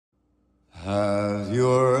Have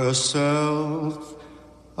yourself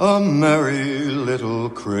a merry little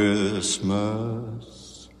Christmas.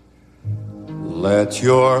 Let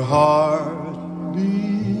your heart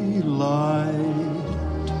be light.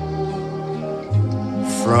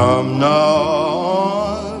 From now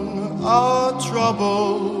on, our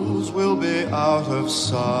troubles will be out of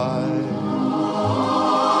sight.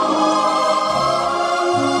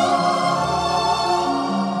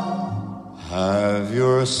 Have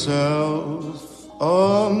yourself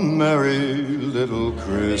a merry little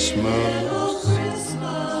Christmas.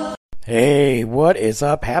 Hey, what is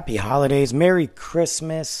up? Happy holidays. Merry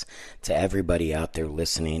Christmas to everybody out there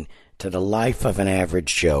listening to the Life of an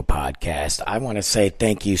Average Joe podcast. I want to say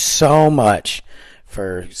thank you so much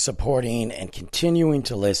for supporting and continuing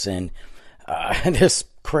to listen. This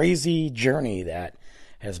crazy journey that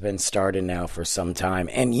has been started now for some time.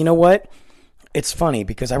 And you know what? It's funny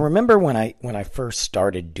because I remember when I first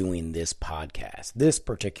started doing this podcast, this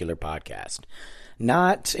particular podcast,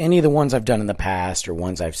 not any of the ones I've done in the past or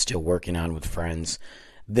ones I'm still working on with friends,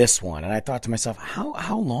 this one. And I thought to myself,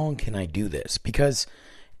 how long can I do this? Because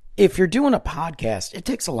if you're doing a podcast, it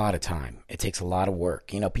takes a lot of time. It takes a lot of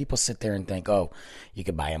work. You know, people sit there and think, oh, you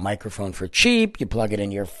could buy a microphone for cheap. You plug it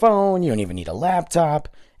into your phone. You don't even need a laptop.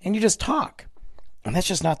 And you just talk. And that's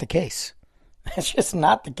just not the case. That's just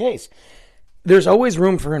not the case. There's always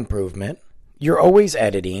room for improvement. You're always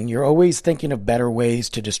editing. You're always thinking of better ways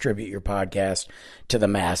to distribute your podcast to the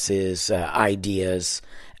masses, ideas.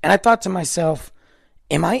 And I thought to myself,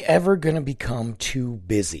 am I ever going to become too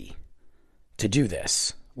busy to do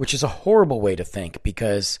this? Which is a horrible way to think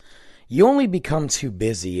because you only become too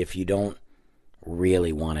busy if you don't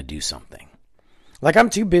really want to do something. Like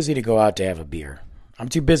I'm too busy to go out to have a beer. I'm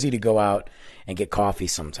too busy to go out and get coffee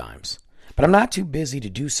sometimes. But I'm not too busy to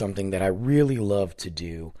do something that I really love to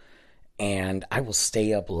do, and I will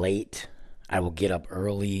stay up late. I will get up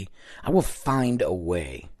early. I will find a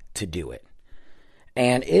way to do it.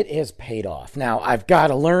 And it has paid off. Now, I've got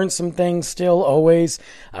to learn some things still, always.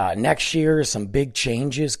 Next year, some big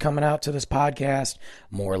changes coming out to this podcast.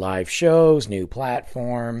 More live shows, new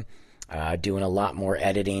platform, doing a lot more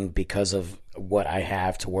editing because of what I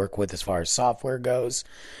have to work with as far as software goes.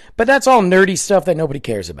 But that's all nerdy stuff that nobody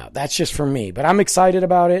cares about. That's just for me. But I'm excited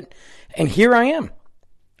about it. And here I am.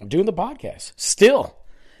 I'm doing the podcast. Still,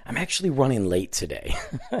 I'm actually running late today.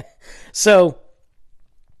 So,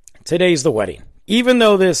 today's the wedding. Even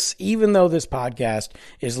though this podcast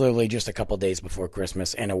is literally just a couple days before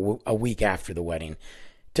Christmas and a week after the wedding,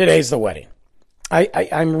 today's the wedding.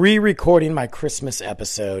 I'm re-recording my Christmas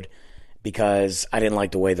episode because I didn't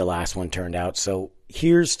like the way the last one turned out. So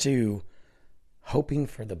here's to hoping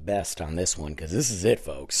for the best on this one, because this is it,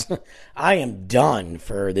 folks. I am done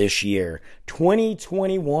for this year.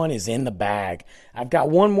 2021 is in the bag. I've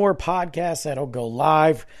got one more podcast that'll go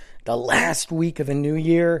live the last week of the new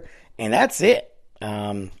year, and that's it.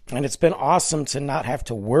 And it's been awesome to not have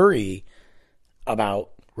to worry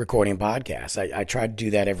about recording podcasts. I try to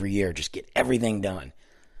do that every year, just get everything done.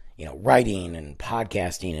 You know, writing and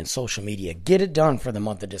podcasting and social media. Get it done for the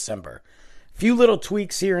month of December. A few little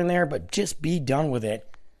tweaks here and there, but just be done with it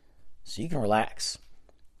so you can relax.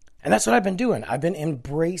 And that's what I've been doing. I've been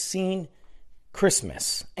embracing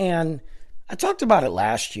Christmas. And I talked about it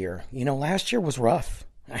last year. You know, last year was rough.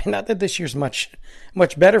 Not that this year's much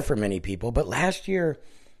better for many people, but last year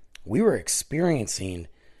we were experiencing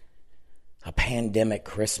a pandemic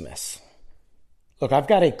Christmas. Look, I've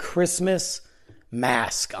got a Christmas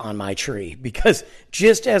mask on my tree because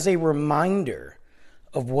just as a reminder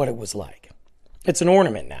of what it was like. It's an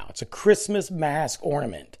ornament now. It's a Christmas mask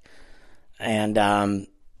ornament. And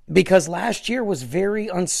because last year was very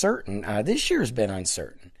uncertain. This year's been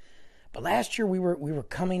uncertain. But last year we were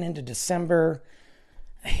coming into December.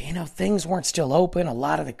 You know, things weren't still open. A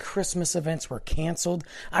lot of the Christmas events were canceled.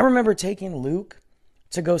 I remember taking Luke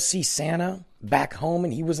to go see Santa back home,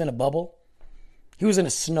 and he was in a bubble. He was in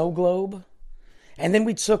a snow globe. And then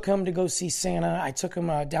we took him to go see Santa. I took him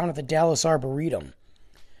down at the Dallas Arboretum,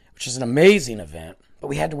 which is an amazing event, but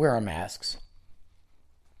we had to wear our masks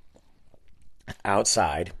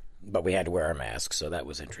outside, but we had to wear our masks, so that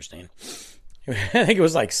was interesting. I think it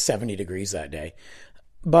was like 70 degrees that day.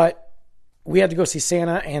 But we had to go see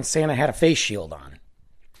Santa, and Santa had a face shield on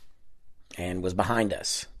and was behind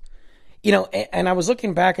us. You know, and I was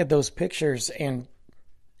looking back at those pictures, and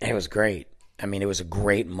it was great. I mean, it was a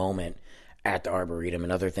great moment at the Arboretum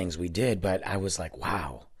and other things we did, but I was like,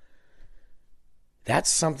 wow, that's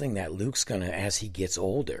something that Luke's going to, as he gets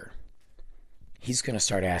older, he's going to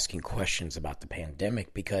start asking questions about the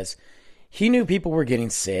pandemic because he knew people were getting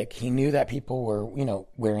sick. He knew that people were,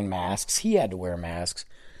 wearing masks. He had to wear masks.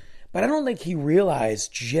 But I don't think he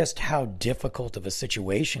realized just how difficult of a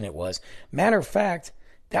situation it was. Matter of fact,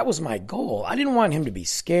 that was my goal. I didn't want him to be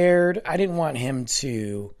scared. I didn't want him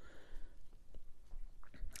to,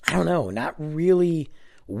 I don't know, not really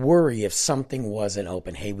worry if something wasn't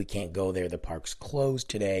open. Hey, we can't go there. The park's closed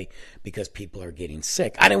today because people are getting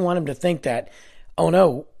sick. I didn't want him to think that, oh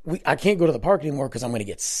no, I can't go to the park anymore because I'm going to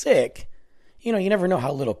get sick. You never know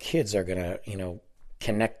how little kids are going to,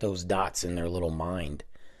 connect those dots in their little mind.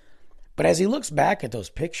 But as he looks back at those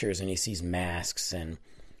pictures and he sees masks and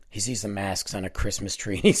he sees the masks on a Christmas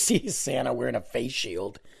tree and he sees Santa wearing a face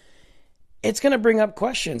shield, it's going to bring up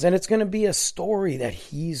questions, and it's going to be a story that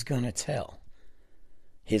he's going to tell.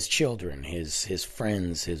 His children, his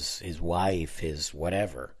friends, his wife, his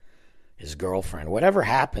whatever, his girlfriend, whatever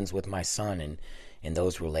happens with my son and in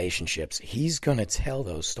those relationships, he's going to tell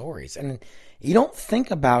those stories. And you don't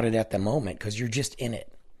think about it at the moment because you're just in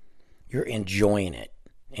it. You're enjoying it.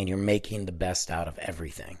 And you're making the best out of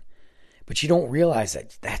everything. But you don't realize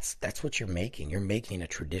that that's what you're making. You're making a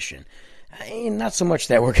tradition. Not so much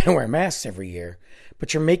that we're going to wear masks every year,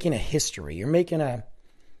 but you're making a history. You're making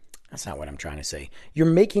that's not what I'm trying to say. You're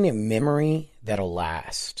making a memory that'll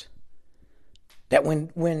last. That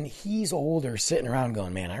when he's older, sitting around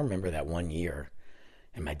going, man, I remember that one year.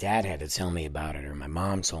 And my dad had to tell me about it, or my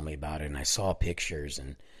mom told me about it, and I saw pictures,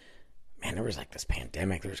 and man, there was like this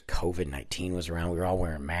pandemic. There was COVID-19 was around. We were all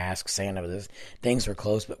wearing masks. Santa, things were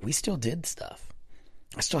closed, but we still did stuff.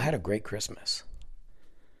 I still had a great Christmas.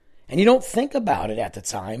 And you don't think about it at the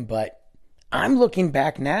time, but I'm looking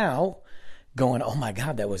back now going, oh my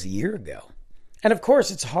God, that was a year ago. And of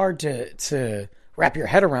course, it's hard to wrap your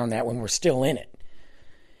head around that when we're still in it.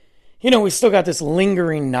 We still got this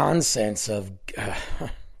lingering nonsense of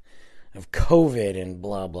COVID and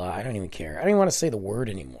blah, blah. I don't even care. I don't even want to say the word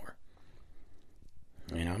anymore.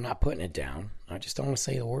 I'm not putting it down. I just don't want to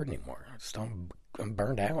say the word anymore. I'm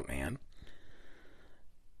burned out, man.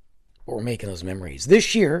 But we're making those memories.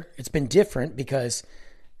 This year, it's been different because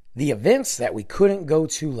the events that we couldn't go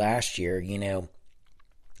to last year,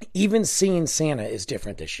 even seeing Santa is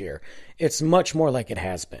different this year. It's much more like it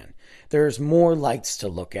has been. There's more lights to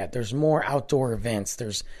look at. There's more outdoor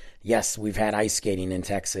events. Yes, we've had ice skating in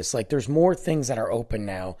Texas. There's more things that are open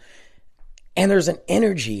now. And there's an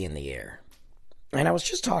energy in the air. And I was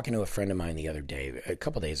just talking to a friend of mine the other day, a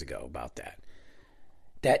couple days ago, about that.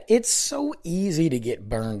 That it's so easy to get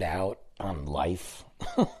burned out on life.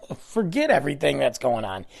 Forget everything that's going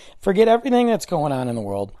on. Forget everything that's going on in the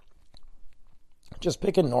world. Just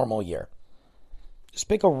pick a normal year. Just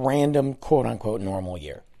pick a random, quote-unquote, normal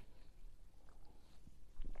year.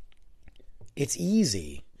 It's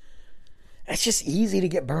easy. It's just easy to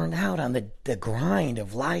get burned out on the grind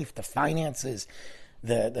of life, the finances,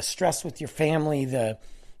 the stress with your family, the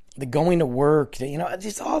going to work,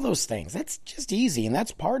 just all those things. That's just easy, and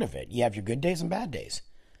that's part of it. You have your good days and bad days.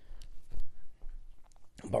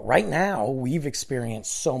 But right now, we've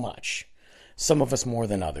experienced so much. Some of us more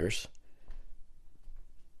than others.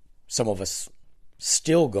 Some of us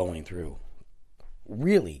still going through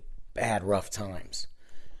really bad, rough times.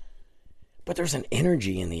 But there's an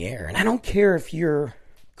energy in the air. And I don't care if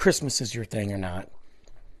Christmas is your thing or not.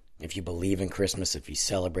 If you believe in Christmas, if you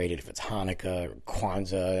celebrate it, if it's Hanukkah or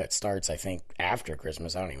Kwanzaa, that starts, I think, after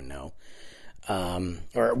Christmas. I don't even know.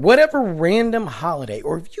 Or whatever random holiday.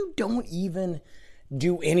 Or if you don't even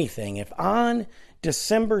do anything. If on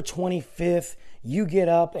December 25th, you get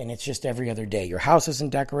up and it's just every other day. Your house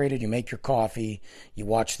isn't decorated. You make your coffee. You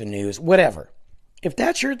watch the news. Whatever. If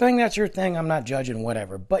that's your thing, that's your thing. I'm not judging,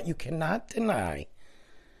 whatever. But you cannot deny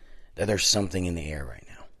that there's something in the air right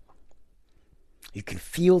now. You can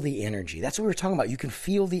feel the energy. That's what we were talking about. You can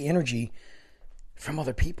feel the energy from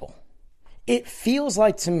other people. It feels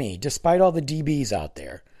like to me, despite all the DBs out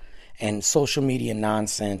there and social media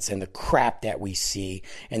nonsense and the crap that we see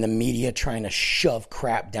and the media trying to shove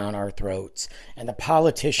crap down our throats and the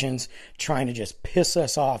politicians trying to just piss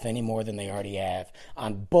us off any more than they already have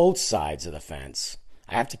on both sides of the fence.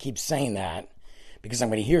 I have to keep saying that because I'm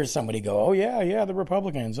going to hear somebody go, oh yeah, the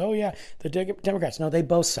Republicans. Oh yeah, the Democrats. No, they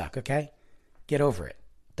both suck, okay? Get over it.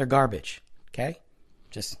 They're garbage, okay?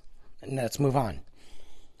 Just let's move on.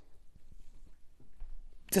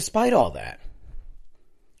 Despite all that,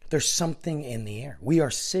 there's something in the air. We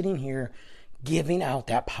are sitting here giving out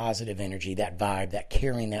that positive energy, that vibe, that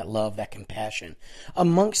caring, that love, that compassion.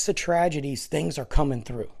 Amongst the tragedies, things are coming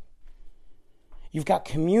through. You've got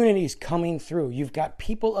communities coming through. You've got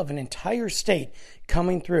people of an entire state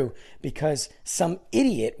coming through because some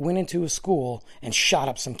idiot went into a school and shot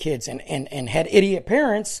up some kids and had idiot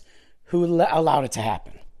parents who allowed it to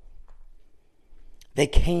happen. They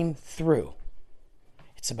came through.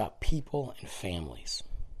 It's about people and families.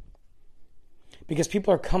 Because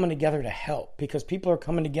people are coming together to help. Because people are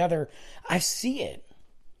coming together. I see it.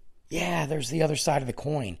 Yeah, there's the other side of the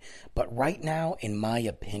coin. But right now, in my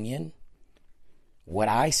opinion, what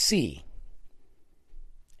I see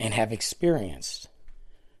and have experienced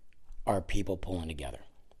are people pulling together.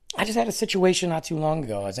 I just had a situation not too long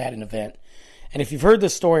ago. I was at an event. And if you've heard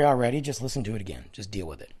this story already, just listen to it again. Just deal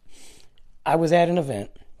with it. I was at an event,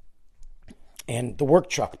 and the work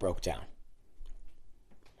truck broke down.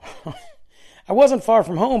 I wasn't far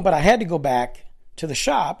from home, but I had to go back to the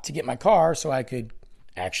shop to get my car so I could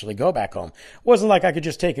actually go back home. It wasn't like I could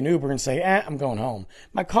just take an Uber and say, I'm going home.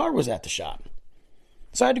 My car was at the shop.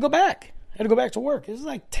 So I had to go back. I had to go back to work. It was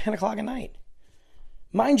like 10 o'clock at night.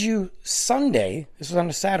 Mind you, Sunday, this was on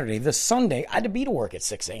a Saturday, this Sunday, I had to be to work at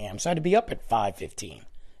 6 a.m., so I had to be up at 5:15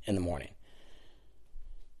 in the morning.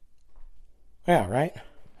 Yeah, right?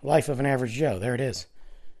 Life of an average Joe. There it is.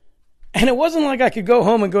 And it wasn't like I could go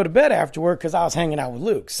home and go to bed after work because I was hanging out with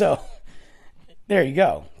Luke. So there you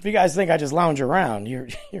go. If you guys think I just lounge around,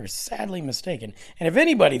 you're sadly mistaken. And if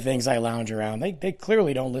anybody thinks I lounge around, they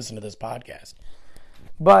clearly don't listen to this podcast.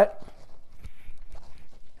 But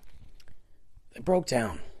it broke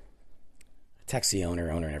down. I text the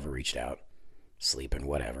owner. Owner never reached out. Sleeping,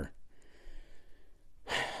 whatever.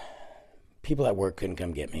 People at work couldn't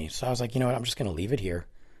come get me. So I was like, you know what? I'm just going to leave it here.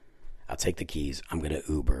 I'll take the keys. I'm going to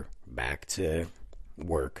Uber back to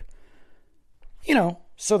work.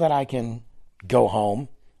 So that I can go home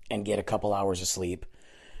and get a couple hours of sleep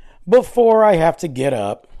before I have to get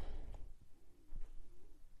up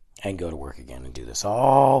and go to work again and do this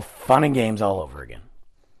all fun and games all over again.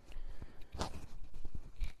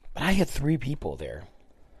 But I had 3 people there.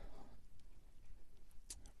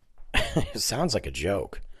 It sounds like a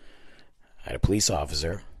joke. I had a police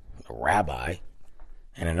officer, a rabbi,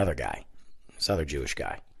 and another guy. This other Jewish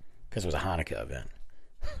guy. Because it was a Hanukkah event.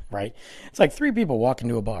 Right? It's like 3 people walk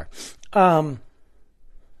into a bar. And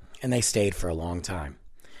they stayed for a long time.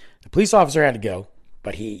 The police officer had to go.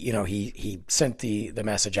 But he sent the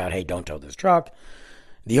message out, hey, don't tow this truck.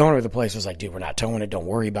 The owner of the place was like, dude, we're not towing it. Don't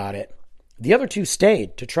worry about it. The other 2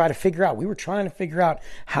 stayed to try to figure out. We were trying to figure out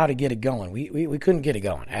how to get it going. We couldn't get it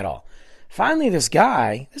going at all. Finally, this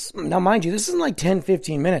guy, now mind you, this isn't like 10,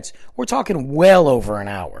 15 minutes. We're talking well over an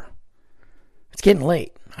hour. It's getting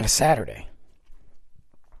late on a Saturday.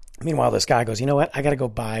 Meanwhile, this guy goes, you know what? I got to go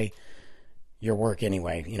by your work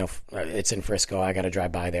anyway. It's in Frisco. I got to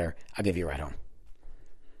drive by there. I'll give you a ride home.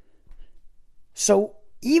 So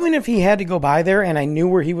even if he had to go by there and I knew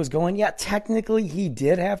where he was going, yeah, technically he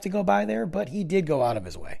did have to go by there, but he did go out of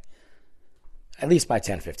his way. At least by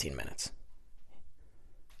 10, 15 minutes.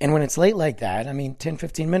 And when it's late like that, 10,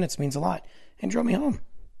 15 minutes means a lot. And drove me home.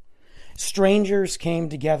 Strangers came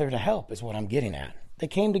together to help is what I'm getting at. They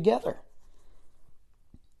came together.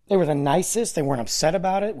 They were the nicest. They weren't upset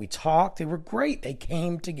about it. We talked. They were great. They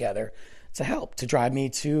came together to help, to drive me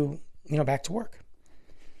to, back to work.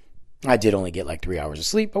 I did only get like 3 hours of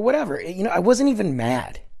sleep, but whatever. I wasn't even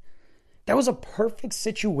mad. That was a perfect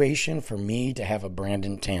situation for me to have a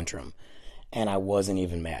Brandon tantrum. And I wasn't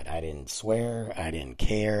even mad. I didn't swear. I didn't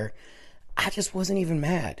care. I just wasn't even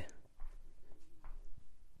mad.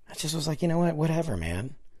 I just was like, you know what? Whatever,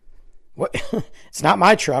 man. What? It's not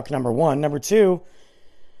my truck, number 1. Number 2,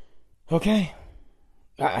 okay.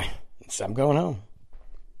 I'm going home.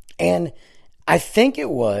 And I think it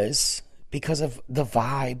was because of the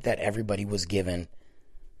vibe that everybody was given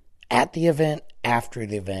at the event, after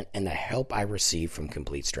the event, and the help I received from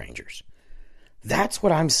complete strangers. That's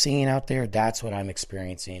what I'm seeing out there. That's what I'm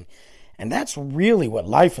experiencing. And that's really what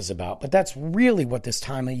life is about. But that's really what this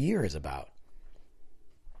time of year is about.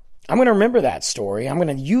 I'm going to remember that story. I'm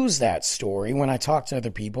going to use that story when I talk to other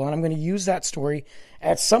people. And I'm going to use that story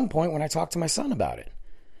at some point when I talk to my son about it.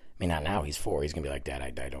 Not now. He's 4. He's going to be like, Dad,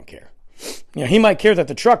 I don't care. He might care that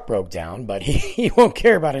the truck broke down, but he won't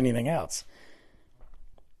care about anything else.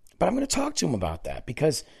 But I'm going to talk to him about that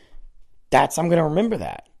because I'm going to remember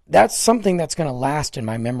that. That's something that's going to last in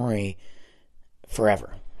my memory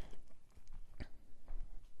forever.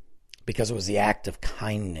 Because it was the act of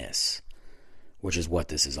kindness, which is what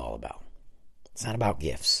this is all about. It's not about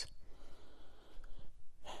gifts.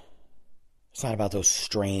 It's not about those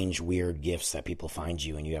strange, weird gifts that people find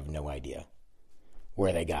you and you have no idea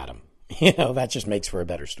where they got them. That just makes for a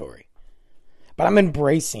better story. But I'm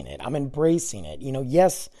embracing it.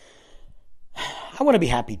 Yes, I want to be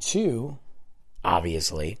happy too,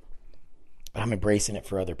 obviously. But I'm embracing it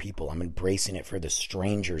for other people. I'm embracing it for the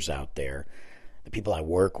strangers out there, the people I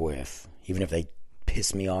work with, even if they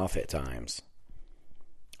piss me off at times.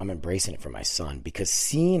 I'm embracing it for my son because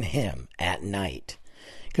seeing him at night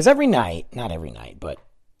Because every night, not every night, but,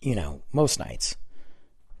 most nights,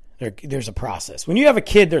 there's a process. When you have a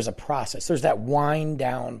kid, there's a process. There's that wind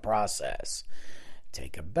down process.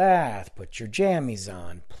 Take a bath, put your jammies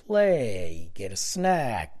on, play, get a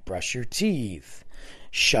snack, brush your teeth,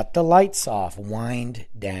 shut the lights off, wind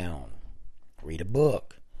down, read a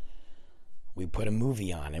book. We put a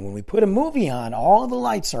movie on, and when we put a movie on, all the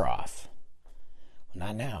lights are off. Well,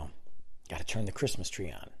 not now. Got to turn the Christmas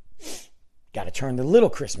tree on. Got to turn the little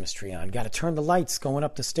Christmas tree on. Got to turn the lights going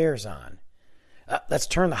up the stairs on. Let's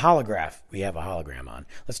turn the holograph. We have a hologram on.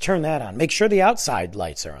 Let's turn that on. Make sure the outside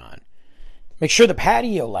lights are on. Make sure the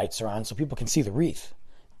patio lights are on so people can see the wreath.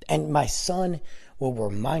 And my son will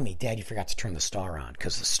remind me, Dad, you forgot to turn the star on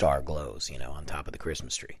because the star glows, on top of the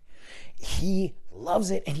Christmas tree. He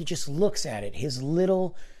loves it, and he just looks at it. His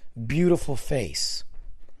little, beautiful face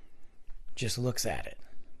just looks at it.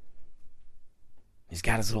 He's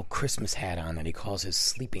got his little Christmas hat on that he calls his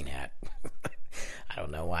sleeping hat. I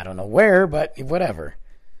don't know where, but whatever.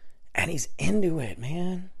 And he's into it,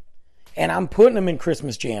 man. And I'm putting him in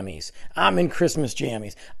Christmas jammies. I'm in Christmas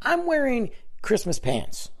jammies. I'm wearing Christmas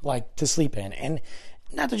pants, to sleep in. And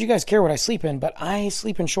not that you guys care what I sleep in, but I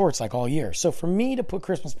sleep in shorts all year. So for me to put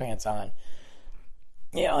Christmas pants on,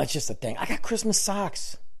 it's just a thing. I got Christmas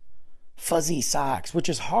socks. Fuzzy socks, which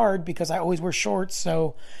is hard because I always wear shorts.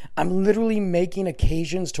 So I'm literally making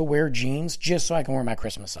occasions to wear jeans just so I can wear my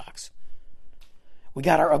Christmas socks. We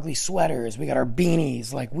got our ugly sweaters. We got our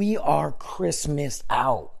beanies. We are Christmas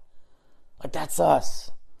out. That's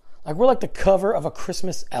us. We're the cover of a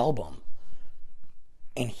Christmas album.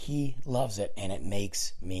 And he loves it, and it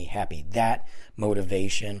makes me happy. That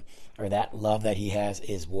motivation or that love that he has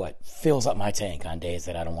is what fills up my tank on days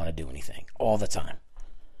that I don't want to do anything. All the time.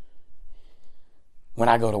 When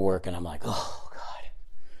I go to work and I'm like, oh,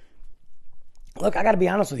 God. Look, I got to be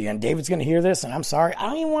honest with you, and David's going to hear this, and I'm sorry. I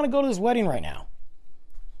don't even want to go to this wedding right now.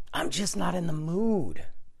 I'm just not in the mood.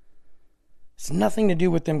 It's nothing to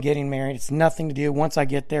do with them getting married. It's nothing to do. Once I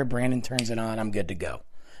get there, Brandon turns it on. I'm good to go.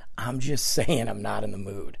 I'm just saying I'm not in the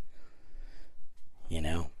mood.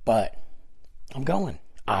 But I'm going,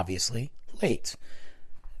 obviously, late.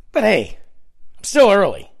 But hey, I'm still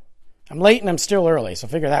early. I'm late and I'm still early, so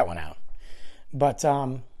figure that one out. But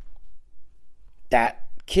that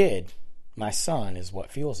kid, my son, is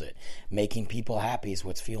what fuels it. Making people happy is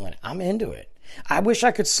what's fueling it. I'm into it. I wish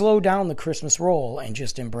I could slow down the Christmas roll and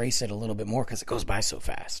just embrace it a little bit more because it goes by so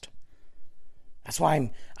fast. That's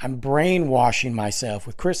why I'm brainwashing myself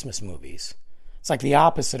with Christmas movies. It's like the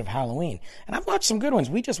opposite of Halloween. And I've watched some good ones.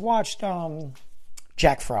 We just watched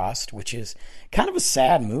Jack Frost, which is kind of a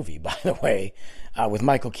sad movie, by the way, with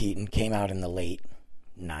Michael Keaton. Came out in the late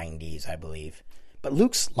 90s, I believe. But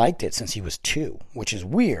Luke's liked it since he was 2, which is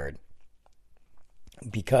weird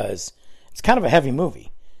because it's kind of a heavy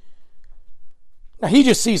movie. Now, he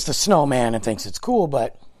just sees the snowman and thinks it's cool,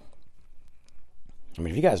 but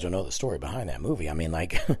if you guys don't know the story behind that movie,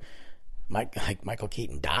 Michael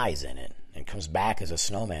Keaton dies in it and comes back as a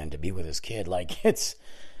snowman to be with his kid. It's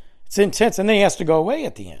intense, and then he has to go away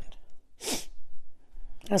at the end.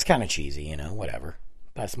 That's kind of cheesy, whatever.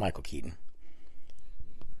 But it's Michael Keaton.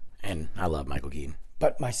 And I love Michael Keaton.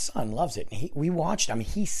 But my son loves it. We watched,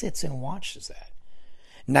 he sits and watches that.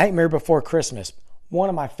 Nightmare Before Christmas, one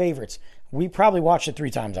of my favorites. We probably watched it 3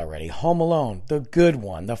 times already. Home Alone, the good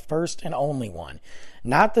one, the first and only one.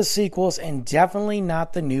 Not the sequels, and definitely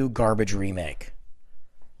not the new garbage remake.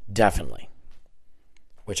 Definitely.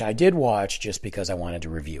 Which I did watch just because I wanted to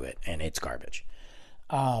review it, and it's garbage.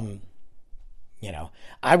 I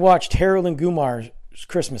watched Harold and Gumar's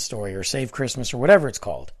Christmas Story, or Save Christmas, or whatever it's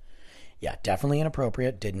called. Yeah, definitely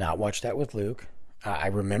inappropriate. Did not watch that with Luke. I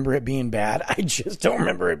remember it being bad. I just don't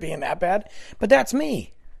remember it being that bad. But that's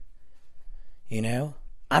me.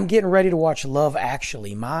 I'm getting ready to watch Love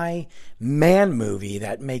Actually, my man movie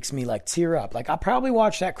that makes me tear up. I'll probably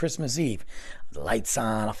watch that Christmas Eve. The lights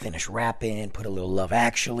on, I'll finish wrapping, put a little Love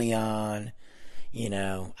Actually on.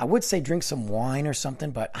 I would say drink some wine or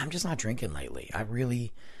something, but I'm just not drinking lately.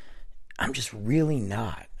 I'm just really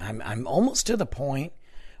not. I'm almost to the point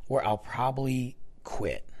where I'll probably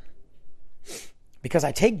quit. Because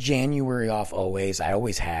I take January off always. I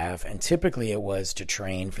always have. And typically it was to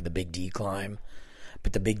train for the Big D climb.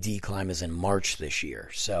 But the Big D climb is in March this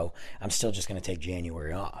year. So I'm still just going to take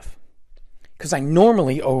January off. Because I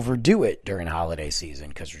normally overdo it during holiday season.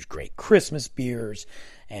 Because there's great Christmas beers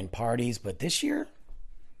and parties. But this year,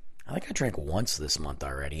 I think I drank once this month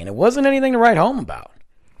already. And it wasn't anything to write home about.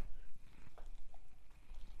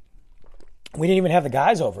 We didn't even have the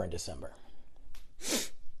guys over in December.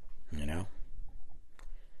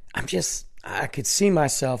 I could see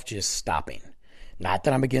myself just stopping. Not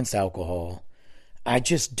that I'm against alcohol. I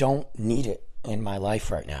just don't need it in my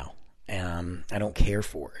life right now. I don't care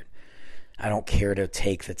for it. I don't care to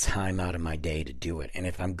take the time out of my day to do it. And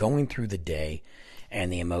if I'm going through the day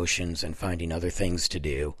and the emotions and finding other things to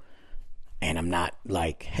do, and I'm not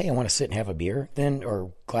like, hey, I want to sit and have a beer, then,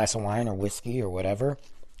 or glass of wine or whiskey or whatever,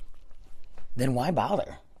 then why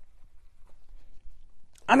bother?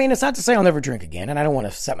 I mean, it's not to say I'll never drink again, and I don't want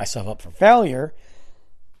to set myself up for failure.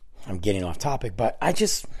 I'm getting off topic, but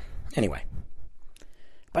anyway.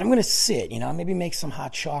 But I'm going to sit, maybe make some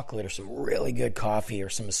hot chocolate or some really good coffee or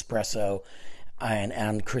some espresso and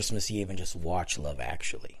on Christmas Eve and just watch Love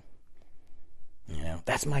Actually.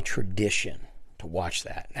 That's my tradition, to watch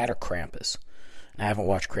that. That or Krampus. And I haven't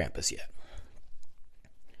watched Krampus yet.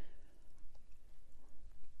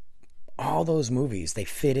 All those movies, they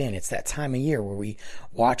fit in. It's that time of year where we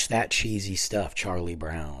watch that cheesy stuff. Charlie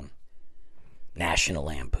Brown, National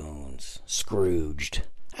Lampoons, Scrooged.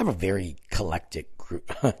 I have a very eclectic,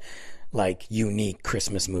 unique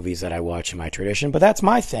Christmas movies that I watch in my tradition, but that's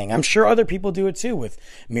my thing. I'm sure other people do it too with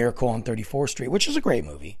Miracle on 34th Street, which is a great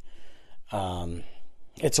movie.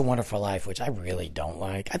 It's a Wonderful Life, which I really don't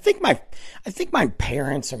like. I think my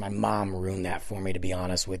parents or my mom ruined that for me, to be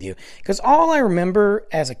honest with you, because all I remember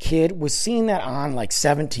as a kid was seeing that on like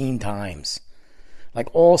 17 times, like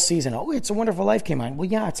all season. Oh, It's a Wonderful Life came on. Well,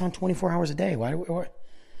 yeah, it's on 24 hours a day. Why?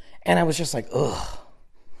 And I was just like, ugh.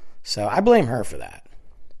 So I blame her for that.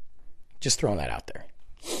 Just throwing that out there.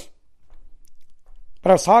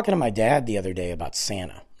 But I was talking to my dad the other day about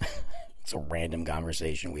Santa. It's a random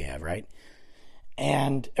conversation we have, right?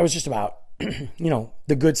 And it was just about,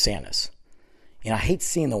 the good Santas. I hate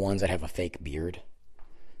seeing the ones that have a fake beard.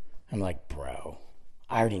 I'm like, bro,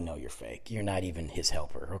 I already know you're fake. You're not even his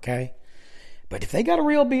helper, okay? But if they got a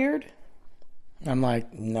real beard, I'm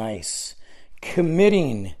like, nice.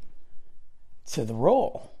 Committing to the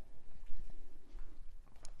role.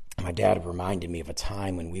 My dad reminded me of a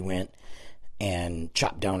time when we went and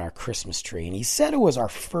chopped down our Christmas tree. And he said it was our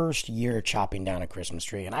first year chopping down a Christmas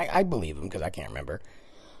tree. And I believe him because I can't remember.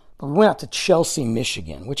 But we went out to Chelsea,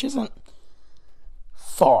 Michigan, which isn't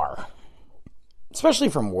far, especially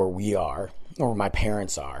from where we are or where my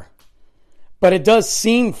parents are. But it does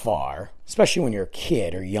seem far, especially when you're a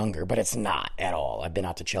kid or younger, but it's not at all. I've been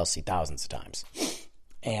out to Chelsea thousands of times.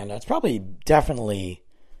 And it's probably definitely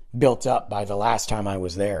built up by the last time I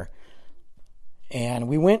was there. And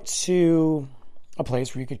we went to a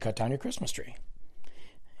place where you could cut down your Christmas tree.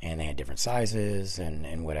 And they had different sizes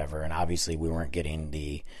and whatever. And obviously we weren't getting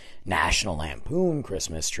the National Lampoon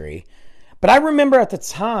Christmas tree. But I remember at the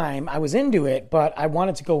time I was into it, but I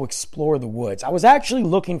wanted to go explore the woods. I was actually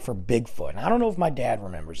looking for Bigfoot. And I don't know if my dad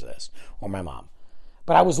remembers this or my mom.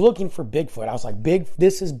 But I was looking for Bigfoot. I was like,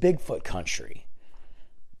 this is Bigfoot country.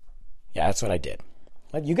 Yeah, that's what I did.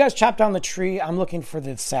 Like, you guys chop down the tree, I'm looking for the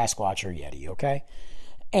Sasquatch or Yeti, okay?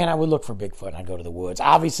 And I would look for Bigfoot and I'd go to the woods.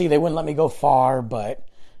 Obviously, they wouldn't let me go far, but,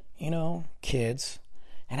 kids.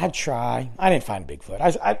 And I'd try. I didn't find Bigfoot.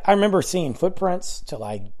 I remember seeing footprints to,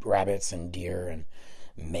 like, rabbits and deer and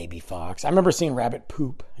maybe fox. I remember seeing rabbit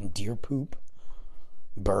poop and deer poop,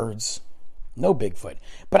 birds. No Bigfoot.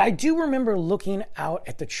 But I do remember looking out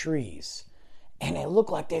at the trees. And it looked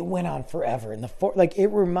like they went on forever. And it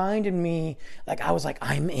reminded me, I was like,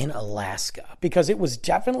 I'm in Alaska. Because it was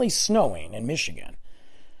definitely snowing in Michigan.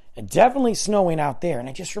 And definitely snowing out there. And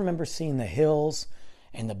I just remember seeing the hills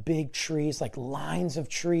and the big trees, like lines of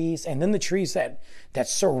trees. And then the trees that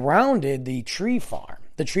surrounded the tree farm.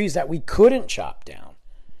 The trees that we couldn't chop down.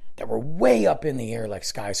 That were way up in the air like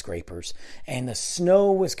skyscrapers. And the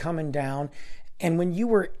snow was coming down. And when you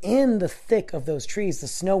were in the thick of those trees, the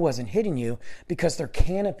snow wasn't hitting you because their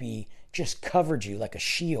canopy just covered you like a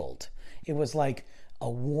shield. It was like a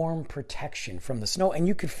warm protection from the snow, and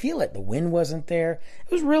you could feel it. The wind wasn't there.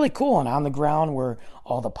 It was really cool. And on the ground were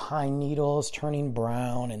all the pine needles turning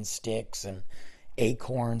brown and sticks and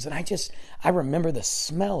acorns. And I remember the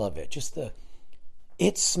smell of it.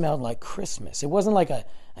 It smelled like Christmas. It wasn't like an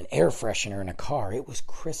air freshener in a car. It was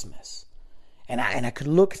Christmas. And I could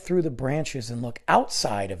look through the branches and look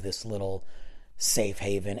outside of this little safe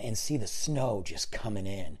haven and see the snow just coming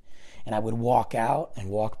in. And I would walk out and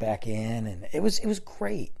walk back in, and it was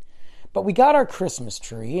great. But we got our Christmas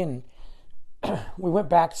tree, and we went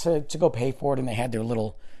back to go pay for it, and they had their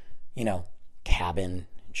little, cabin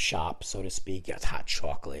shop, so to speak. Got hot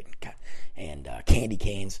chocolate and candy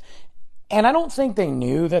canes. And I don't think they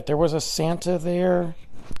knew that there was a Santa there.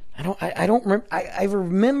 I don't remember. I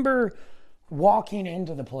remember walking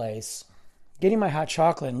into the place, getting my hot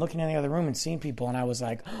chocolate and looking in the other room and seeing people, and I was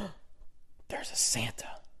like, oh, there's a Santa.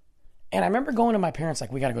 And I remember going to my parents,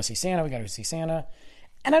 like, we got to go see Santa. We got to go see Santa.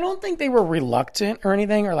 And I don't think they were reluctant or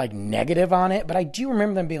anything or like negative on it. But I do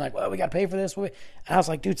remember them being like, well, we got to pay for this. And I was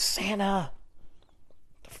like, dude, Santa,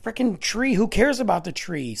 the freaking tree. Who cares about the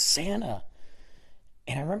tree? Santa.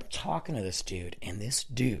 And I remember talking to this dude. And this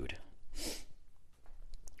dude,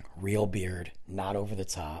 real beard, not over the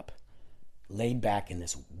top, laid back in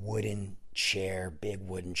this wooden chair, big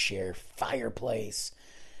wooden chair, fireplace.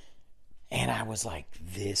 And I was like,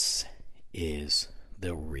 this is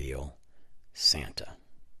the real Santa.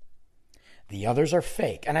 The others are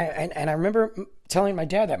fake. And I remember telling my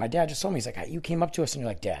dad that. My dad just told me, he's like, you came up to us and you're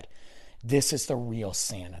like, Dad, this is the real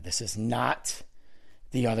Santa. This is not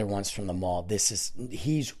the other ones from the mall.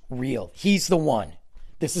 He's real. He's the one.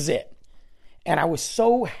 This is it. And I was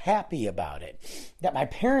so happy about it that my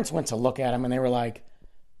parents went to look at him and they were like,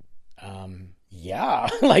 yeah.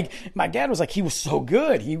 Like, my dad was like, he was so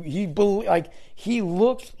good. He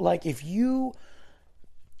looked like if you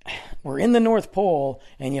were in the North Pole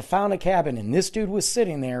and you found a cabin and this dude was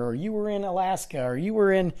sitting there, or you were in Alaska, or you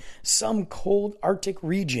were in some cold Arctic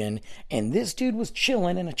region and this dude was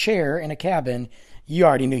chilling in a chair in a cabin, you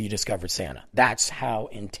already knew you discovered Santa. That's how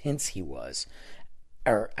intense he was.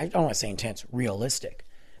 Or I don't want to say intense, realistic.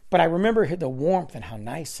 But I remember the warmth and how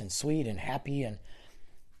nice and sweet and happy, and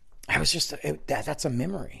I was just, that's a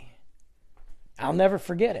memory. I'll never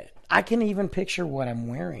forget it. I can even picture what I'm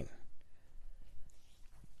wearing.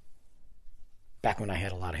 Back when I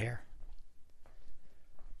had a lot of hair.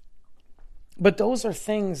 But those are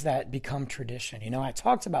things that become tradition. You know, I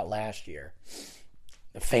talked about last year,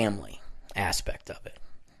 the family aspect of it.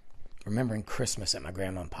 Remembering Christmas at my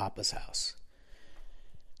grandma and papa's house.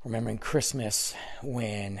 Remembering Christmas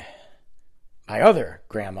when my other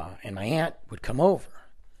grandma and my aunt would come over.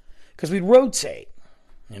 Because we'd rotate.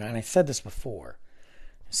 You know, and I said this before.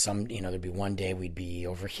 There'd be one day we'd be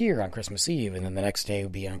over here on Christmas Eve, and then the next day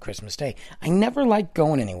would be on Christmas Day. I never liked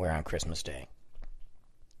going anywhere on Christmas Day.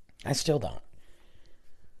 I still don't.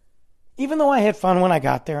 Even though I had fun when I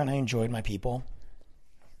got there and I enjoyed my people.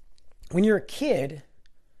 When you're a kid,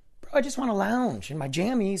 bro, I just want to lounge in my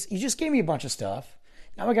jammies. You just gave me a bunch of stuff.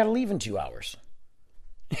 Now I got to leave in 2 hours.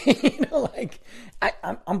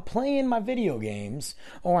 I'm playing my video games,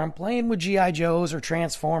 or I'm playing with G.I. Joes or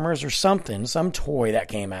Transformers or something, some toy that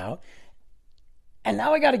came out. And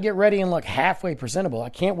now I got to get ready and look halfway presentable. I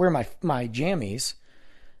can't wear my jammies.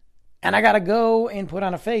 And I got to go and put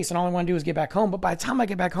on a face, and all I want to do is get back home. But by the time I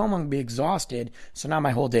get back home, I'm going to be exhausted. So now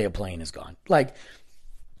my whole day of playing is gone. Like,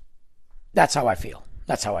 that's how I feel.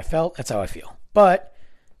 That's how I felt. That's how I feel. But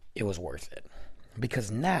it was worth it.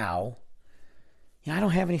 Because now, I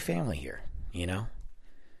don't have any family here, you know?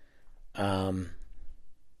 And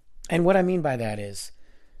what I mean by that is,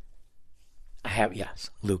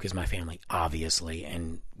 Luke is my family, obviously,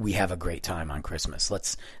 and we have a great time on Christmas.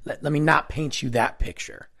 Let me not paint you that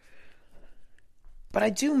picture. But I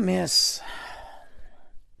do miss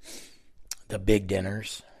the big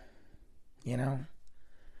dinners, you know?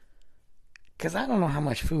 Because I don't know how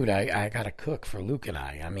much food I got to cook for Luke and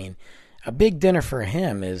I. I mean, a big dinner for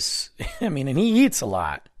him is, and he eats a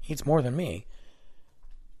lot. He eats more than me.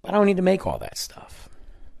 But I don't need to make all that stuff.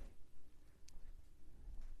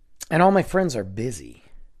 And all my friends are busy.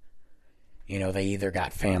 You know, they either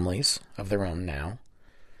got families of their own now,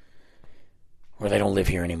 or they don't live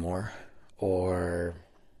here anymore, or,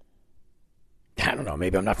 I don't know,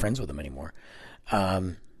 maybe I'm not friends with them anymore.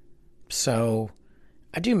 So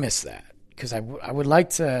I do miss that, because I would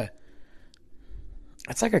like to.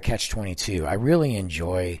 It's like a catch-22. I really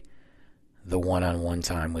enjoy the one-on-one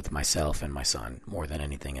time with myself and my son more than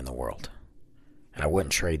anything in the world. And I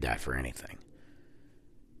wouldn't trade that for anything.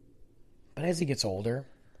 But as he gets older,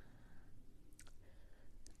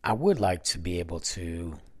 I would like to be able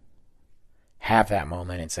to have that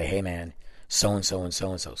moment and say, hey man, so-and-so and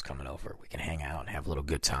so-and-so is coming over. We can hang out and have a little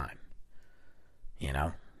good time. You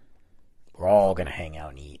know? We're all going to hang out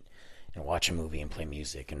and eat and watch a movie and play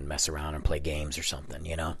music and mess around and play games or something,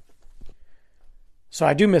 you know? So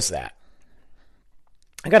I do miss that.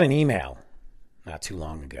 I got an email not too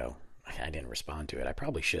long ago. I didn't respond to it. I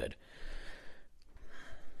probably should.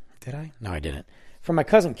 Did I? No, I didn't. From my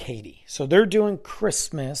cousin Katie. So they're doing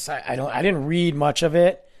Christmas. I didn't read much of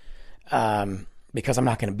it because I'm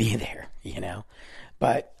not going to be there, you know?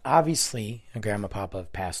 But obviously, Grandma and Papa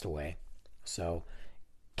have passed away. So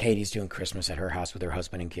Katie's doing Christmas at her house with her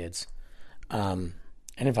husband and kids. And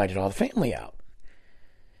invited all the family out.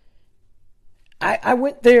 I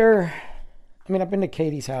went there. I've been to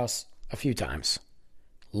Katie's house a few times.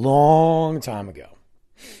 Long time ago.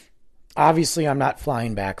 Obviously, I'm not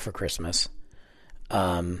flying back for Christmas.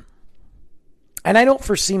 And I don't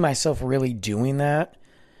foresee myself really doing that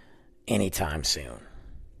anytime soon,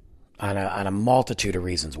 on a multitude of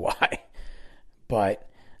reasons why. But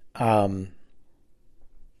I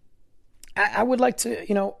would like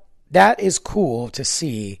to, that is cool to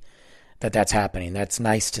see that that's happening. That's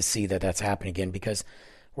nice to see that that's happening again, because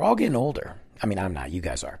we're all getting older. I mean, I'm not, you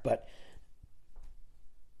guys are, but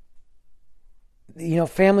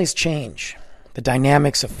families change. The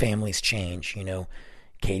dynamics of families change.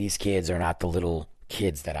 Katie's kids are not the little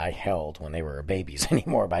kids that I held when they were babies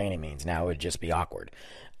anymore by any means. Now it would just be awkward.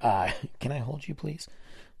 Can I hold you, please?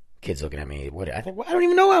 Kid's looking at me. I don't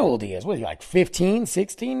even know how old he is. What is he, like 15,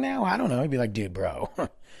 16 now? I don't know. He'd be like, dude, bro.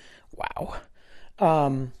 Wow.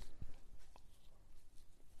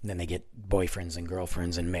 Then they get boyfriends and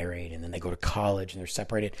girlfriends and married, and then they go to college and they're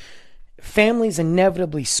separated. Families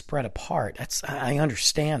inevitably spread apart. I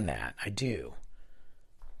understand that. I do.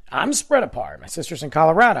 I'm spread apart. My sister's in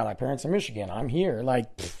Colorado. My parents in Michigan. I'm here.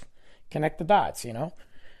 Connect the dots,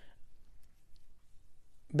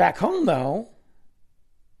 Back home, though,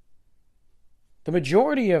 the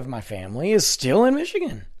majority of my family is still in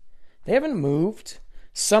Michigan. They haven't moved.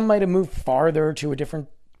 Some might have moved farther to a different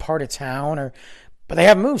part of town, but they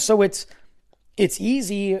haven't moved. So it's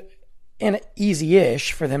easy and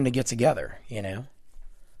easy-ish for them to get together, And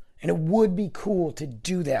it would be cool to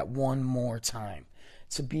do that one more time,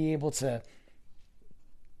 to be able to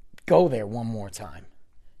go there one more time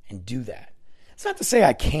and do that. It's not to say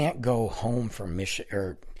I can't go home for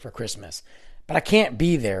Christmas, but I can't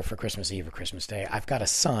be there for Christmas Eve or Christmas Day. I've got a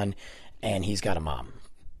son, and he's got a mom.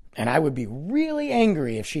 And I would be really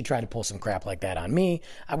angry if she tried to pull some crap like that on me.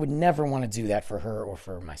 I would never want to do that for her or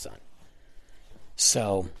for my son.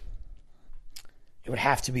 So it would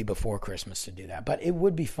have to be before Christmas to do that. But it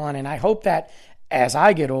would be fun, and I hope that as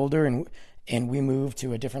I get older and we move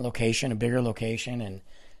to a different location, a bigger location, and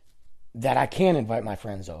that I can invite my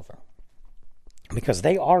friends over, because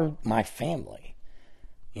they are my family.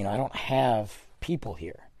 I don't have people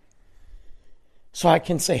here. So I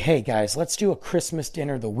can say, hey guys, let's do a Christmas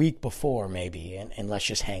dinner the week before maybe, and let's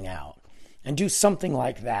just hang out and do something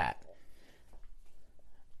like that.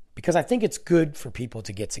 Because I think it's good for people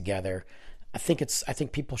to get together. I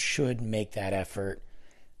think people should make that effort.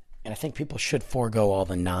 And I think people should forego all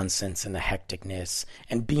the nonsense and the hecticness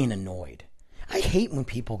and being annoyed. I hate when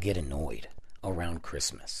people get annoyed around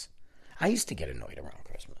Christmas. I used to get annoyed around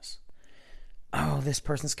Christmas. Oh, this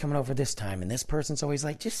person's coming over this time, and this person's always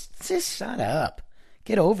like, just shut up.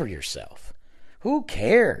 Get over yourself. Who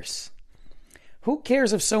cares? Who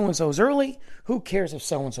cares if so-and-so's early? Who cares if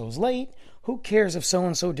so-and-so's late? Who cares if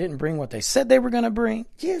so-and-so didn't bring what they said they were going to bring?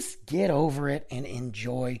 Just get over it and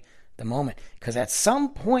enjoy the moment. Because at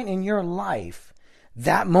some point in your life,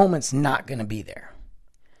 that moment's not going to be there.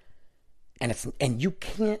 And you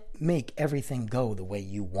can't make everything go the way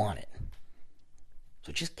you want it.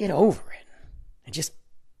 So just get over it. And just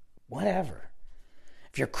whatever.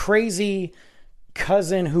 If your crazy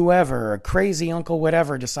cousin whoever, or crazy uncle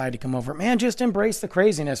whatever decide to come over, man, just embrace the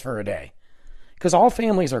craziness for a day. Because all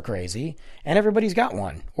families are crazy, and everybody's got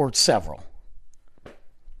one, or several.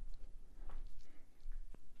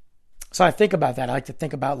 So I think about that. I like to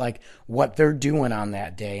think about what they're doing on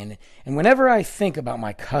that day. And whenever I think about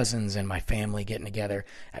my cousins and my family getting together,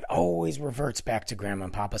 it always reverts back to Grandma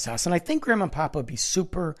and Papa's house. And I think Grandma and Papa would be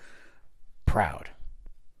super proud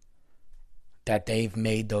that they've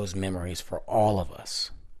made those memories for all of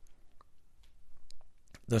us.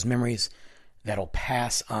 Those memories that'll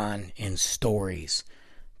pass on in stories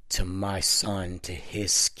to my son, to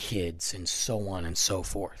his kids, and so on and so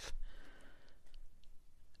forth.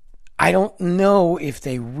 I don't know if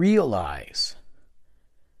they realize,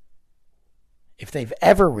 if they've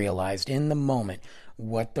ever realized in the moment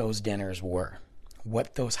what those dinners were,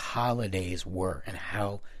 what those holidays were, and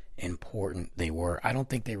how important they were. I don't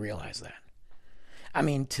think they realize that. I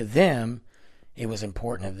mean, to them, it was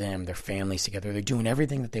important to them, their families together. They're doing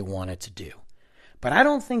everything that they wanted to do. But I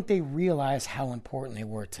don't think they realize how important they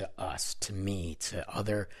were to us, to me, to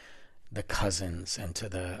the cousins, and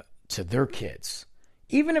to their kids.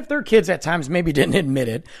 Even if their kids at times maybe didn't admit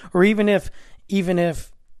it, or even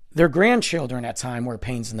if their grandchildren at times were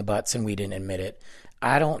pains in the butts and we didn't admit it,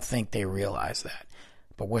 I don't think they realize that.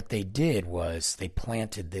 But what they did was they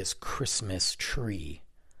planted this Christmas tree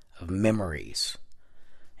of memories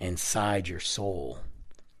inside your soul.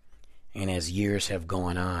 And as years have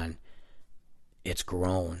gone on, it's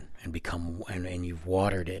grown and become, and you've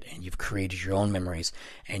watered it, and you've created your own memories,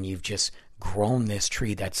 and you've just grown this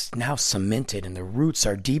tree that's now cemented, and the roots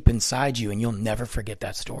are deep inside you, and you'll never forget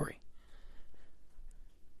that story.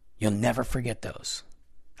 You'll never forget those.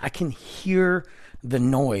 I can hear the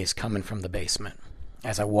noise coming from the basement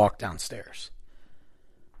as I walk downstairs.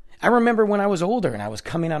 I remember when I was older and I was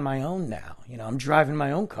coming on my own now. I'm driving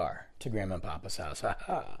my own car to Grandma and Papa's house.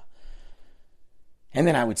 And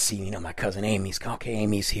then I would see, my cousin Amy's. Okay,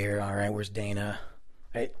 Amy's here. All right, where's Dana?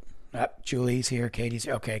 Hey, Julie's here. Katie's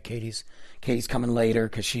here. Okay, Katie's coming later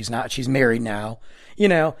because she's married now.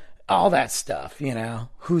 All that stuff,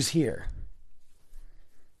 Who's here?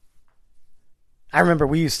 I remember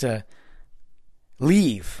we used to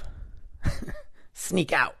leave,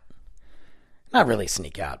 sneak out. Not really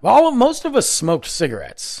sneak out. Well, most of us smoked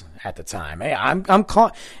cigarettes at the time. Hey,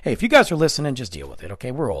 Hey, if you guys are listening, just deal with it.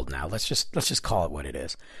 Okay, we're old now. Let's just call it what it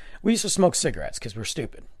is. We used to smoke cigarettes because we're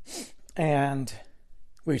stupid, and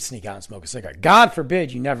we'd sneak out and smoke a cigarette. God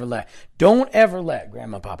forbid don't ever let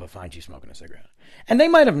Grandma and Papa find you smoking a cigarette. And they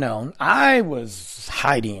might have known I was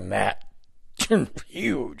hiding that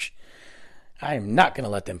huge. I am not going to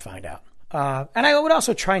let them find out. And I would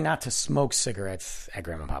also try not to smoke cigarettes at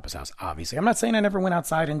Grandma and Papa's house, obviously. I'm not saying I never went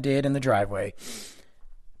outside and did in the driveway,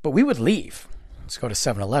 but we would leave. Let's go to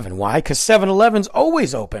 7-Eleven. Why? Because 7-Eleven's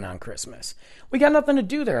always open on Christmas. We got nothing to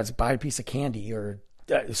do there. Let's buy a piece of candy or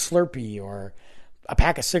a Slurpee or a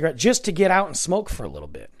pack of cigarettes just to get out and smoke for a little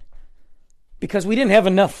bit. Because we didn't have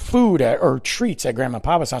enough food or treats at Grandma and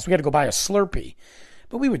Papa's house. We had to go buy a Slurpee.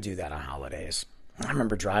 But we would do that on holidays. I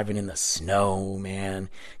remember driving in the snow, man,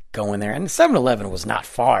 going there. And 7-Eleven was not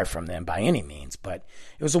far from them by any means, but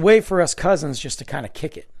it was a way for us cousins just to kind of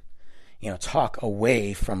kick it. Talk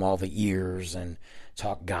away from all the ears and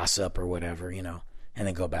talk gossip or whatever, and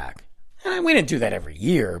then go back. And we didn't do that every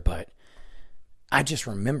year, but I just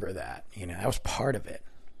remember that, that was part of it.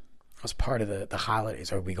 That was part of the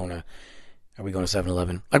holidays. Are we going to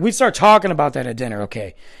 7-Eleven? Like, we'd start talking about that at dinner.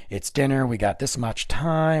 Okay, it's dinner. We got this much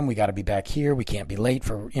time. We got to be back here. We can't be late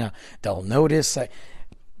for, they'll notice.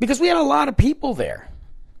 Because we had a lot of people there.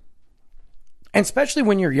 And especially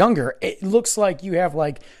when you're younger, it looks like you have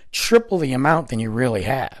like triple the amount than you really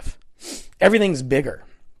have. Everything's bigger.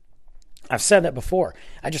 I've said that before.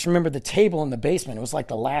 I just remember the table in the basement. It was like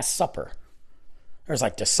the Last Supper. There's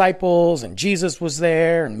like disciples and Jesus was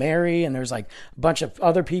there and Mary and there's like a bunch of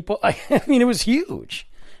other people. I mean, it was huge.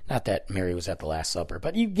 Not that Mary was at the Last Supper,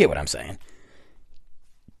 but you get what I'm saying.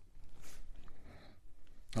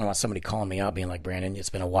 I don't want somebody calling me out being like, Brandon, it's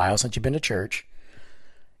been a while since you've been to church.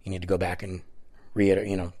 You need to go back and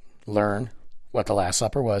learn what the Last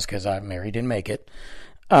Supper was because Mary didn't make it.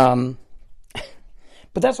 But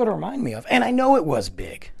that's what it reminded me of. And I know it was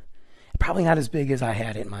big. Probably not as big as I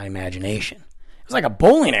had it in my imagination. It was like a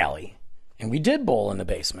bowling alley. And we did bowl in the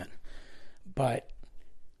basement. But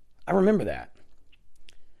I remember that.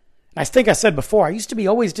 And I think I said before, I used to be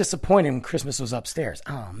always disappointed when Christmas was upstairs.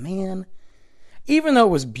 Oh, man. Even though it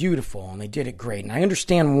was beautiful and they did it great. And I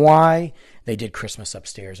understand why they did Christmas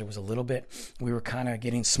upstairs. It was a little bit, we were kind of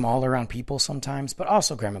getting smaller on people sometimes, but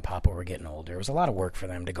also Grandma and Papa were getting older. It was a lot of work for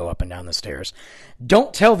them to go up and down the stairs.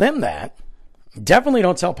 Don't tell them that. Definitely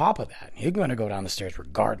don't tell Papa that. You're going to go down the stairs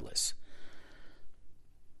regardless.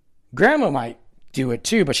 Grandma might do it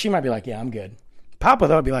too, but she might be like, yeah, I'm good. Papa,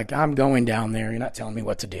 though, would be like, I'm going down there. You're not telling me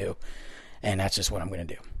what to do. And that's just what I'm going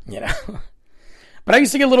to do, But I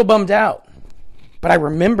used to get a little bummed out. But I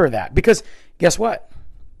remember that because guess what?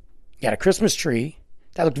 You had a Christmas tree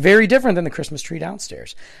that looked very different than the Christmas tree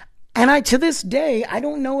downstairs. And to this day, I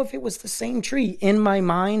don't know if it was the same tree. In my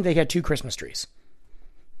mind, they had two Christmas trees.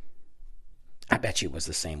 I bet you it was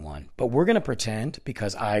the same one. But we're going to pretend,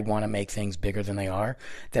 because I want to make things bigger than they are,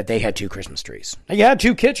 that they had two Christmas trees. Now, you had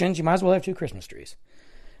two kitchens. You might as well have two Christmas trees.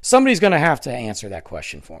 Somebody's going to have to answer that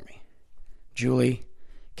question for me. Julie,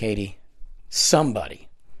 Katie, somebody.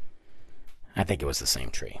 I think it was the same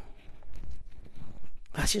tree.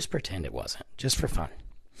 Let's just pretend it wasn't, just for fun.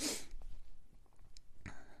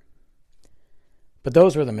 But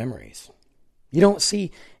those were the memories. You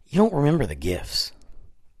don't remember the gifts.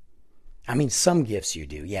 I mean, some gifts you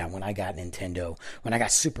do. Yeah, when I got Nintendo, when I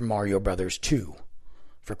got Super Mario Brothers 2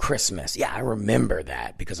 for Christmas. Yeah, I remember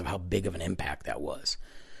that because of how big of an impact that was.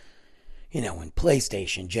 When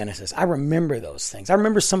PlayStation, Genesis, I remember those things. I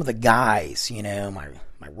remember some of the guys,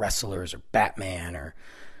 my wrestlers or Batman or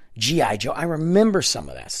G.I. Joe. I remember some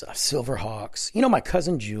of that stuff. Silverhawks. My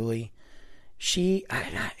cousin Julie, she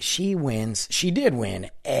wins. She did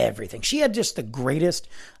win everything. She had just the greatest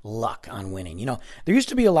luck on winning. There used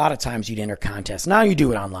to be a lot of times you'd enter contests. Now you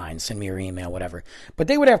do it online, send me your email, whatever. But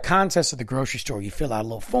they would have contests at the grocery store. You fill out a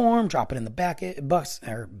little form, drop it in the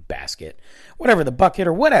basket, whatever, the bucket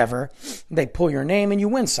or whatever. They pull your name and you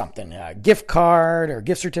win something. A gift card or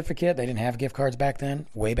gift certificate. They didn't have gift cards back then,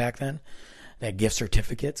 way back then. They had gift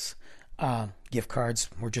certificates. Gift cards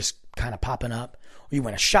were just kind of popping up. You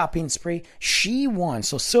went a shopping spree. She won.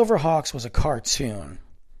 So Silverhawks was a cartoon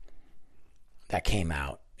that came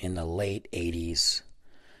out in the late 80s,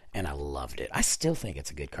 and I loved it. I still think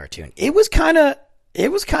it's a good cartoon. It was kind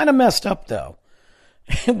of messed up, though.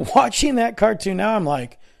 Watching that cartoon now, I'm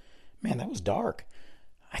like, man, that was dark.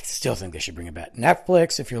 I still think they should bring it back.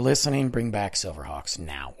 Netflix, if you're listening, bring back Silverhawks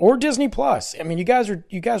now. Or Disney Plus. I mean, you guys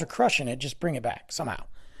are crushing it. Just bring it back somehow.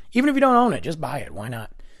 Even if you don't own it, just buy it. Why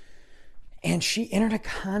not? And she entered a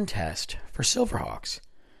contest for Silverhawks.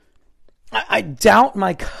 I doubt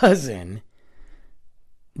my cousin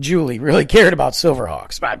Julie really cared about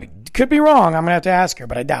Silverhawks. I could be wrong. I'm going to have to ask her,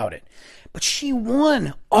 but I doubt it. But she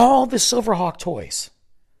won all the Silverhawk toys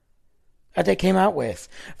that they came out with.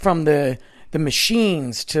 From the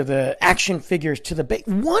machines to the action figures to the...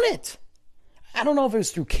 won it. I don't know if it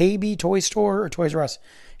was through KB Toy Store or Toys R Us.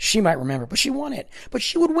 She might remember, but she won it. But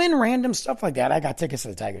she would win random stuff like that. I got tickets to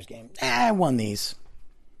the Tigers game. I won these.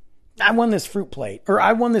 I won this fruit plate. Or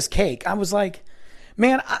I won this cake. I was like,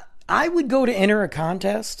 man, I would go to enter a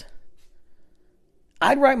contest.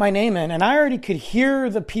 I'd write my name in, and I already could hear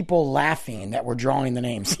the people laughing that were drawing the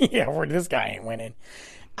names. Yeah, this guy ain't winning.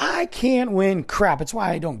 I can't win crap. It's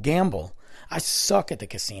why I don't gamble. I suck at the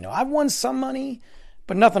casino. I've won some money,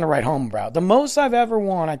 but nothing to write home about. The most I've ever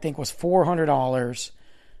won, I think, was $400.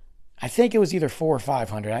 I think it was either $400 or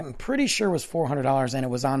 $500. I'm pretty sure it was $400, and it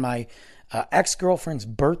was on my ex-girlfriend's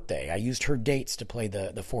birthday. I used her dates to play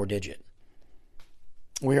the 4-digit.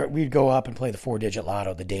 We'd go up and play the 4-digit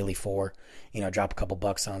lotto, the daily 4, drop a couple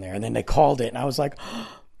bucks on there. And then they called it, and I was like,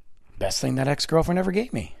 best thing that ex-girlfriend ever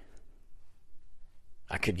gave me.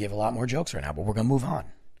 I could give a lot more jokes right now, but we're going to move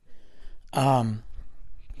on.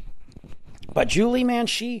 But Julie, man,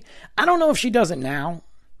 I don't know if she does it now.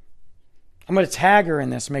 I'm going to tag her in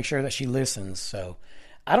this, make sure that she listens. So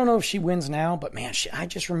I don't know if she wins now, but man, I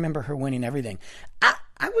just remember her winning everything.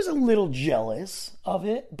 I was a little jealous of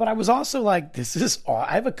it, but I was also like,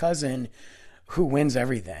 I have a cousin who wins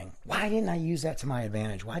everything. Why didn't I use that to my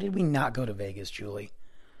advantage? Why did we not go to Vegas, Julie?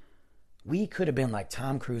 We could have been like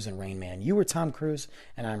Tom Cruise and Rain Man. You were Tom Cruise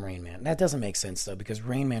and I'm Rain Man. That doesn't make sense though, because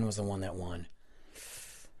Rain Man was the one that won.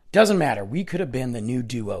 Doesn't matter. We could have been the new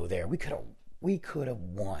duo there. We could have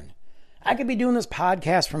won. I could be doing this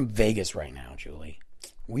podcast from Vegas right now, Julie.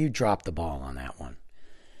 We dropped the ball on that one.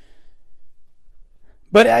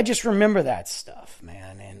 But I just remember that stuff,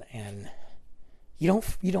 man. And you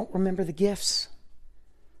don't remember the gifts.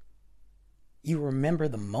 You remember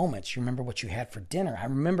the moments. You remember what you had for dinner. I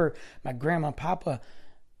remember my grandma and papa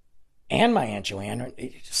and my Aunt Joanne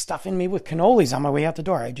stuffing me with cannolis on my way out the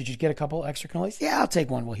door. Did you get a couple extra cannolis? Yeah, I'll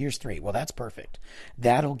take one. Well, here's 3. Well, that's perfect.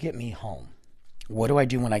 That'll get me home. What do I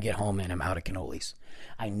do when I get home and I'm out of cannolis?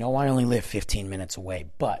 I know I only live 15 minutes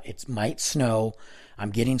away, but it might snow. I'm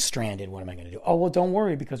getting stranded. What am I going to do? Oh, well, don't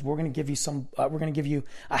worry, because we're going to give you we're going to give you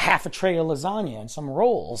a half a tray of lasagna and some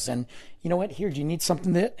rolls. And you know what? Here, do you need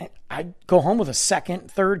something that I'd go home with a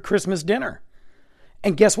second, third Christmas dinner?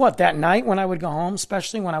 And guess what? That night when I would go home,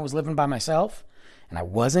 especially when I was living by myself and I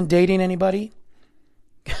wasn't dating anybody,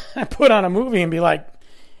 I put on a movie and be like,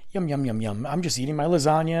 yum, yum, yum, yum. I'm just eating my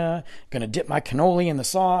lasagna, going to dip my cannoli in the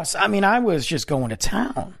sauce. I mean, I was just going to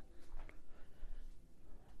town.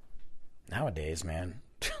 Nowadays, man,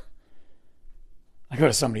 I go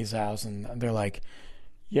to somebody's house and they're like,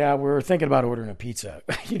 yeah, we're thinking about ordering a pizza.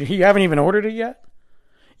 You haven't even ordered it yet?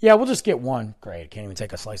 Yeah, we'll just get one. Great. Can't even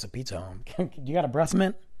take a slice of pizza home. You got a breath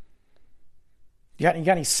mint? You got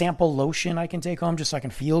any sample lotion I can take home just so I can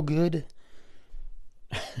feel good?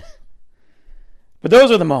 But those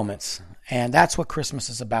are the moments, and that's what Christmas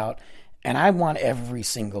is about. And I want every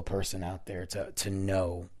single person out there to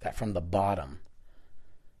know that from the bottom,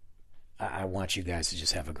 I want you guys to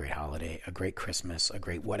just have a great holiday, a great Christmas, a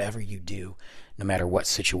great whatever you do, no matter what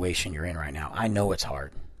situation you're in right now. I know it's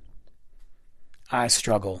hard. I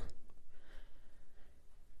struggle.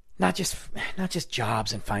 Not just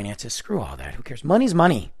jobs and finances. Screw all that. Who cares? Money's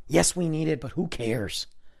money. Yes, we need it, but who cares?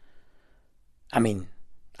 I mean,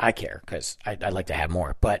 I care because I'd like to have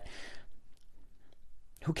more, but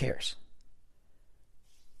who cares?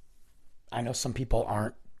 I know some people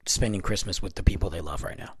aren't spending Christmas with the people they love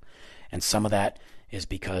right now. And some of that is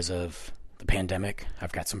because of the pandemic.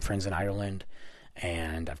 I've got some friends in Ireland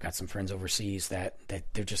and I've got some friends overseas that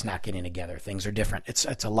they're just not getting together. Things are different.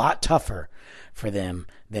 It's a lot tougher for them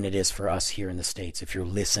than it is for us here in the States. If you're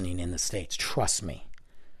listening in the States, trust me.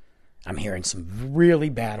 I'm hearing some really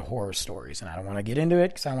bad horror stories, and I don't want to get into it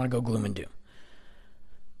because I want to go gloom and doom.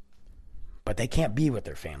 But they can't be with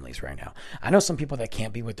their families right now. I know some people that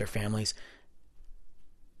can't be with their families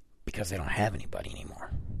because they don't have anybody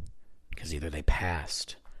anymore. because either they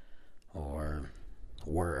passed or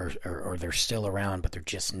they're still around, but they're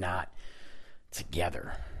just not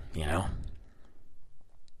together, you know?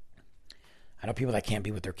 I know people that can't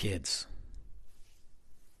be with their kids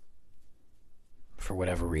for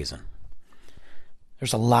whatever reason.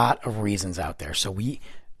 There's a lot of reasons out there, so we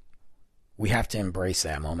have to embrace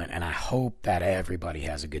that moment, and I hope that everybody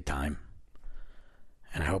has a good time.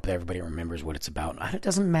 And I hope that everybody remembers what it's about. It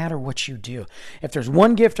doesn't matter what you do. If there's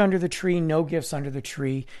one gift under the tree, no gifts under the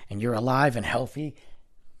tree, and you're alive and healthy,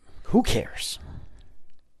 who cares?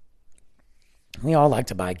 We all like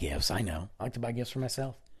to buy gifts. I know. I like to buy gifts for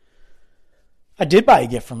myself. I did buy a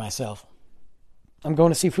gift for myself. I'm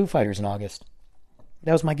going to see Foo Fighters in August.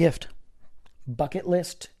 That was my gift. Bucket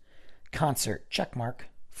list concert. Check mark.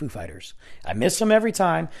 Foo Fighters. I miss them every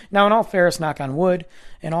time. Now, in all fairness, knock on wood,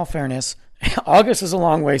 in all fairness, August is a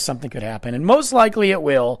long way. Something could happen, and most likely it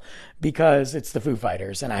will, because it's the Foo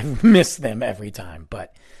Fighters, and I've missed them every time.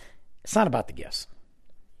 But it's not about the gifts,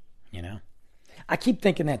 you know? I keep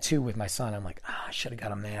thinking that, too, with my son. I'm like, I should have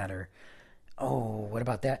got him that, or, oh, what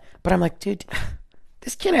about that? But I'm like, dude,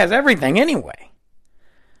 this kid has everything anyway.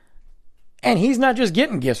 And he's not just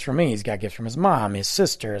getting gifts from me. He's got gifts from his mom, his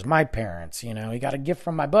sisters, my parents, you know? He got a gift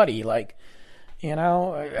from my buddy, like, you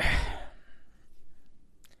know...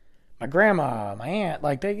 My grandma, my aunt,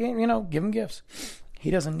 like they, you know, give him gifts. He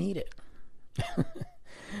doesn't need it.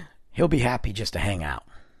 He'll be happy just to hang out.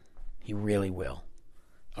 He really will.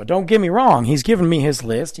 Oh, don't get me wrong. He's given me his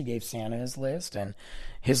list. He gave Santa his list, and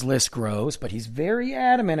his list grows, but he's very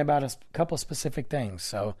adamant about a couple specific things.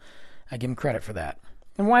 So I give him credit for that.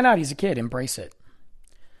 And why not? He's a kid. Embrace it.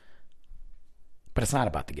 But it's not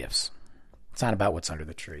about the gifts. It's not about what's under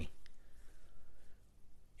the tree.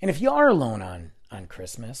 And if you are alone on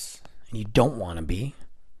Christmas, and you don't want to be,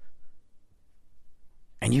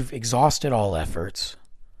 and you've exhausted all efforts,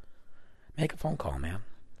 make a phone call, man.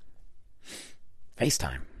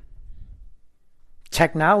 FaceTime.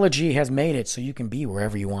 Technology has made it so you can be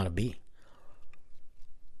wherever you want to be.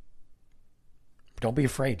 Don't be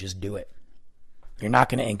afraid. Just do it. You're not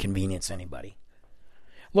going to inconvenience anybody.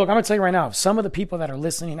 Look, I'm going to tell you right now, if some of the people that are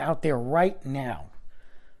listening out there right now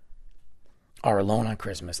are alone on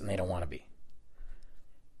Christmas and they don't want to be,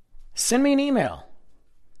 send me an email.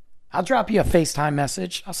 I'll drop you a FaceTime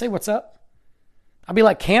message. I'll say, what's up? I'll be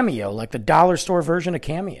like Cameo, like the dollar store version of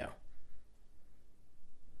Cameo.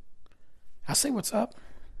 I'll say, what's up?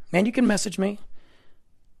 Man, you can message me.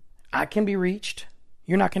 I can be reached.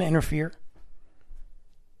 You're not going to interfere.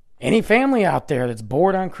 Any family out there that's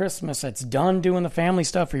bored on Christmas, that's done doing the family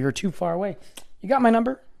stuff, or you're too far away, you got my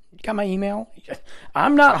number? You got my email?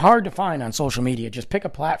 I'm not hard to find on social media. Just pick a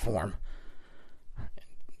platform.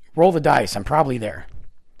 Roll the dice. I'm probably there.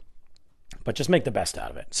 But just make the best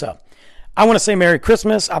out of it. So I want to say Merry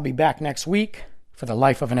Christmas. I'll be back next week for the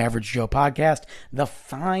Life of an Average Joe podcast, the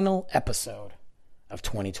final episode of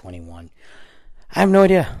 2021. I have no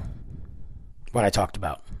idea what I talked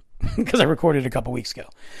about because I recorded it a couple weeks ago.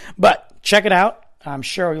 But check it out. I'm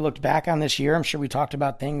sure we looked back on this year. I'm sure we talked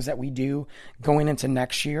about things that we do going into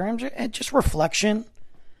next year. And just reflection.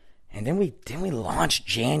 And then we launched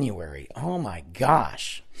January. Oh my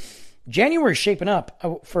gosh. January's shaping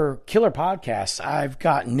up for killer podcasts. I've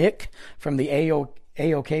got Nick from the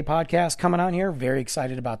AOK podcast coming on here. Very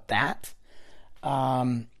excited about that.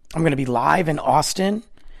 I'm going to be live in Austin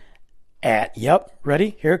at,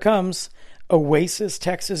 ready? Here it comes. Oasis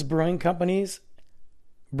Texas Brewing Company's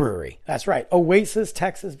brewery. That's right. Oasis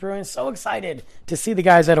Texas Brewing. So excited to see the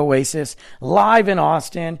guys at Oasis live in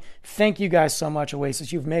Austin. Thank you guys so much,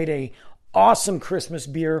 Oasis. You've made a awesome Christmas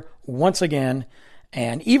beer once again.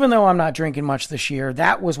 And even though I'm not drinking much this year,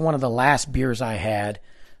 that was one of the last beers I had.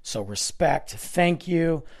 So respect. Thank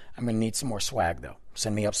you. I'm going to need some more swag though.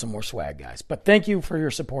 Send me up some more swag, guys. But thank you for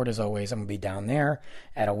your support as always. I'm going to be down there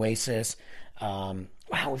at Oasis.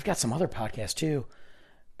 Wow, we've got some other podcasts too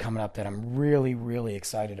coming up that I'm really, really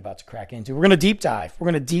excited about to crack into. We're going to deep dive.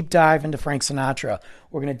 We're going to deep dive into Frank Sinatra.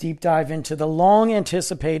 We're going to deep dive into the long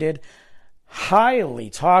anticipated, highly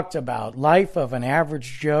talked about Life of an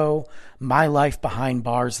Average Joe, My Life Behind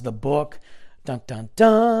Bars, the book. Dun, dun,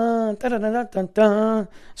 dun, dun, dun, dun, dun, dun.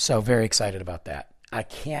 So very excited about that. I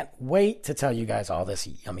can't wait to tell you guys all this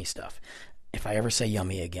yummy stuff. If I ever say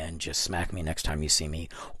yummy again, just smack me next time you see me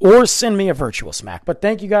or send me a virtual smack. But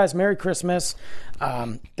thank you guys. Merry Christmas.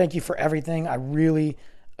 Thank you for everything. I really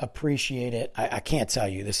appreciate it. I can't tell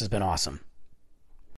you. This has been awesome.